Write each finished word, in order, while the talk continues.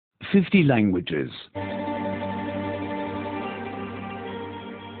50 languages.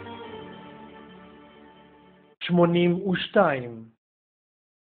 82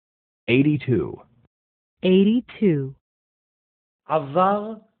 82. 82.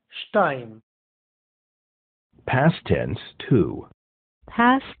 עבר 2 Past tense 2.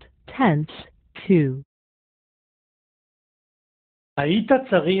 Past tense 2. היית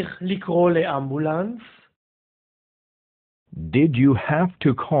צריך לקרוא לאמבולנס? Did you have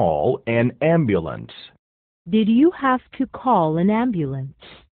to call an ambulance? Did you have to call an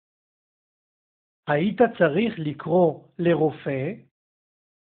ambulance? היית צריך לקרוא לרופא?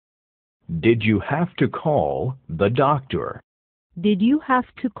 Did you have to call the doctor? Did you have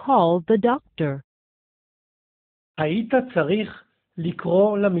to call the doctor? היית צריך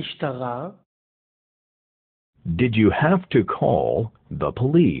לקרוא למשטרה? Did you have to call the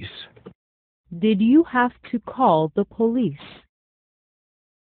police? Did you have to call the police?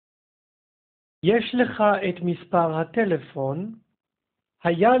 יש לך את מספר הטלפון?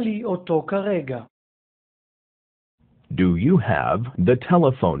 היה לי אותו כרגע. Do you have the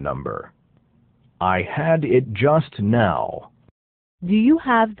telephone number? I had it just now. Do you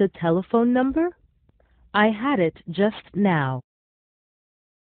have the telephone number? I had it just now.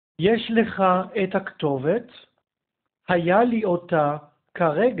 יש לך את הכתובת? היה לי אותה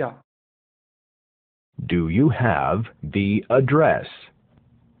כרגע. Do you have the address?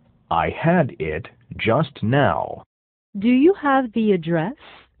 I had it just now. Do you have the address?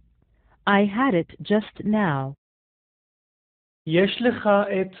 I had it just now. יש לך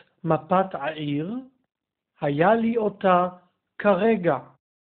את מפת העיר? היה לי אותה כרגע.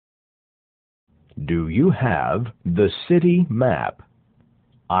 Do you have the city map?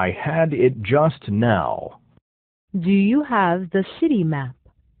 I had it just now. Do you have the city map?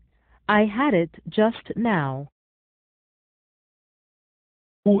 I had it just now.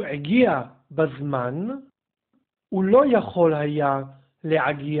 הוא הגיע בזמן? הוא לא יכול היה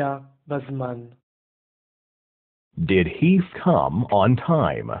להגיע בזמן. Did he come on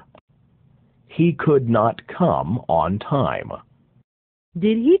time? He could not come on time.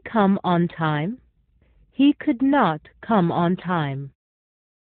 Did he come on time? He could not come on time.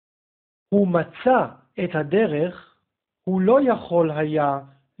 הוא מצא את הדרך? הוא לא יכול היה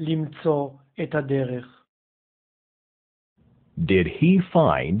למצוא את הדרך. Did he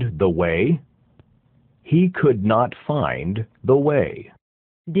find the way? He could not find the way.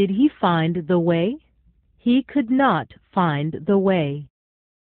 Did he find the way? He could not find the way.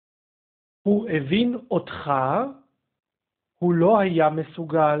 הוא הבין אותך? הוא לא היה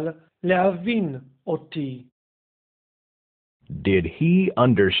מסוגל להבין אותי. Did he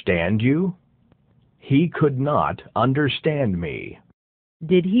understand you? He could not understand me.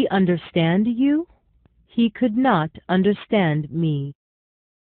 Did he understand you? He could not understand me.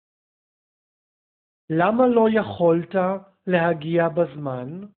 למה לא יכולת להגיע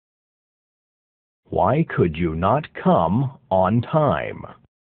בזמן? Why could you not come on time?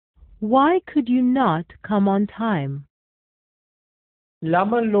 Why could you not come on time?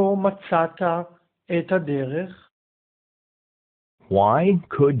 למה לא מצאת את הדרך? Why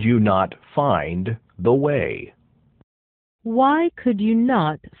could you not find the way? Why could you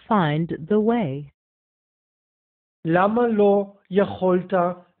not find the way? למה לא יכולת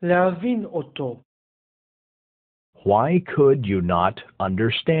להבין אותו? Why could you not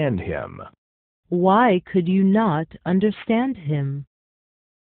understand him? Why could you not understand him?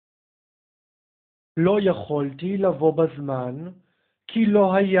 לא יכולתי לבוא בזמן, כי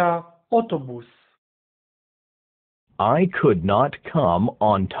לא היה אוטובוס. I could not come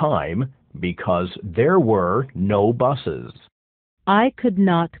on time because there were no buses. I could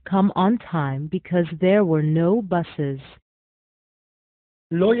not come on time because there were no buses.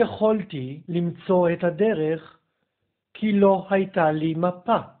 לא יכולתי למצוא את הדרך, כי לא הייתה לי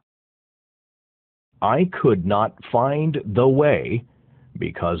מפה. I could not find the way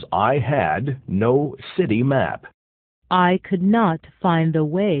because I had no city map. I could not find the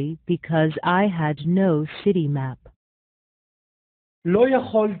way because I had no city map. לא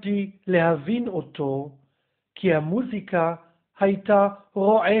יכולתי להבין אותו, כי המוזיקה הייתה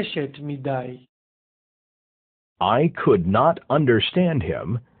רועשת מדי. I could not understand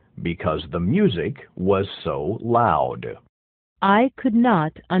him because the music was so loud. I could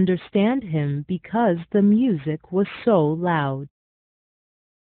not understand him because the music was so loud.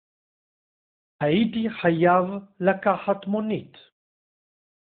 הייתי חייב לקחת מונית.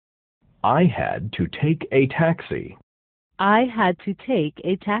 I had to take a taxi. I had to take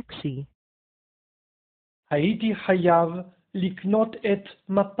a taxi. הייתי חייב לקנות את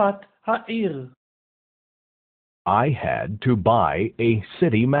מפת העיר. I had to buy a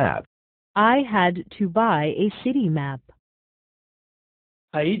city map. I had to buy a city map.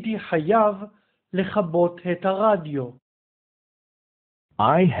 הייתי חייב לכבות את הרדיו.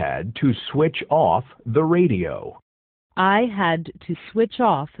 I had to switch off the radio. I had to switch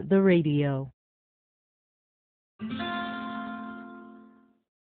off the radio.